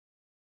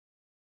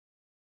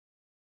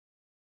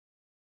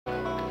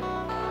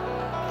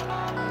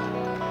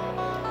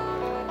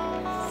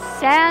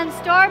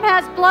sandstorm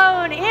has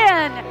blown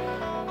in.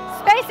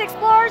 Space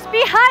Explorers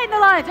behind the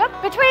lines, up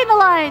between the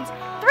lines.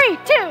 3,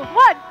 2,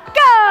 1,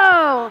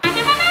 go!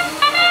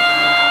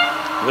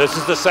 This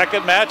is the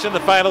second match in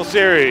the final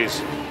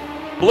series.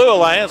 Blue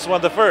Alliance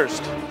won the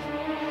first.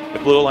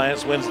 If Blue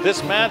Alliance wins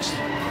this match,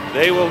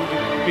 they will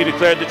be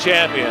declared the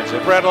champions.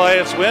 If Red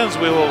Alliance wins,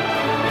 we will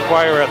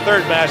require a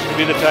third match to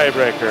be the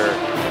tiebreaker.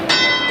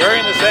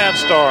 During the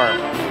sandstorm,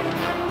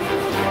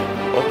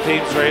 both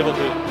teams were able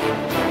to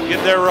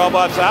get their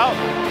robots out.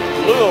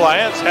 Blue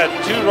Alliance had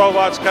 2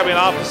 robots coming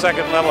off the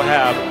second level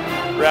hab.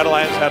 Red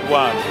Alliance had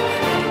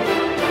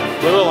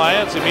 1. Blue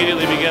Alliance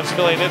immediately begins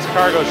filling its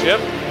cargo ship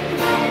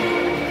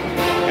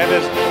and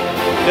has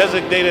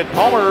designated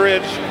Palmer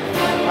Ridge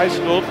High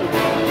School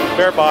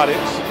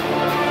Robotics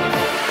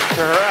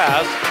to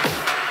harass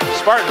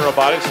Spartan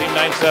Robotics, Team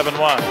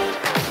 971.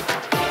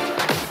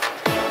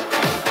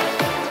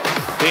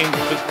 Team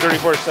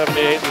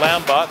 3478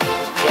 Lambot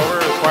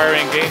over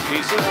requiring game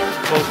pieces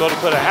will go to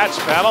put a hatch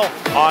panel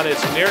on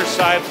its near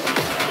side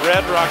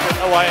Red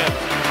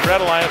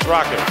Alliance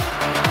rocket.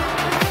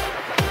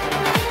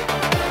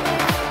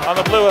 On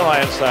the Blue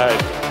Alliance side,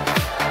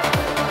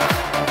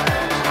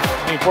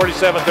 Team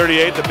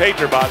 4738, the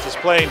Patriots, is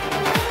playing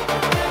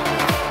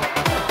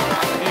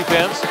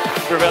defense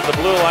to prevent the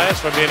Blue Alliance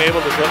from being able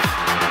to put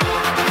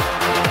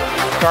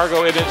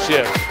cargo in its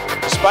ship.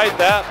 Despite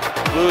that,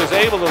 Blue is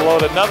able to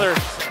load another.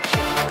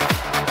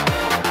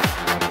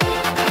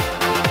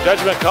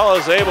 Judgment Call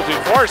is able to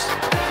force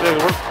the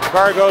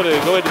cargo to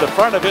go into the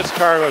front of its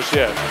cargo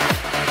ship.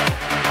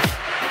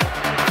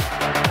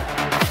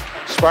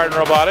 Spartan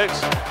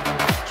Robotics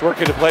is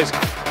working to place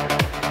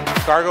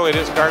cargo in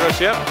its cargo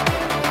ship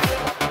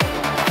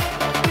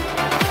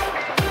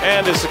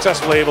and is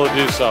successfully able to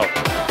do so,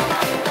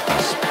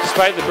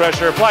 despite the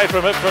pressure applied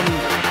from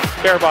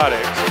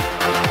Robotics.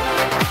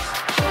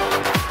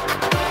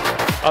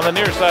 On the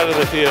near side of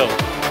the field,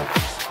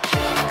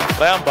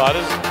 Lambot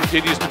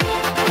continues to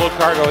load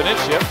cargo in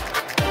its ship.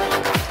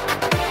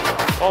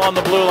 While on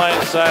the Blue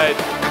Alliance side,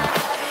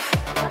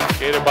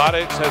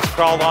 Robotics has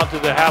crawled onto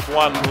the HAP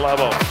 1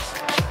 level.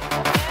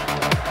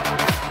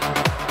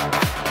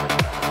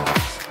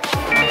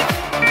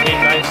 Team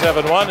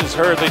 971 is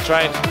hurriedly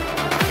trying to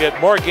get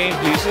more game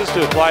pieces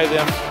to apply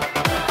them,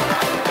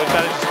 but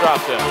manages to drop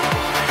them.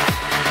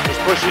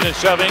 There's pushing and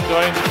shoving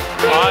going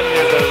on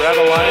near the Red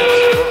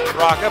Alliance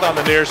rocket on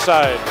the near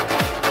side.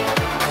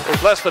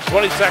 There's less than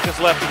 20 seconds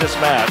left in this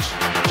match.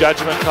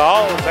 Judgment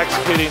Call is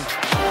executing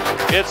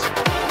its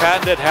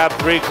patented HAP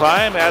 3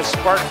 climb as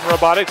Spartan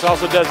Robotics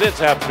also does its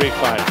HAP 3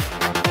 climb.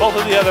 Both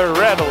of the other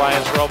Red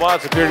Alliance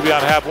robots appear to be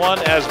on HAP 1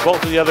 as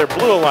both of the other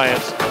Blue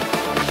Alliance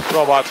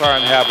robots are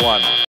on HAP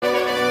 1.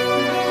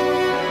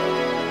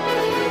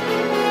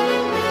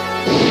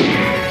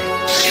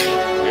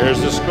 Here's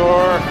the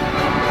score.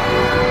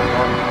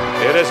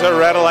 It is a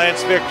Red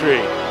Alliance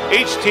victory.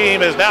 Each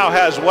team now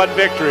has 1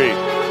 victory.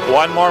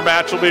 1 more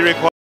match will be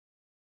required.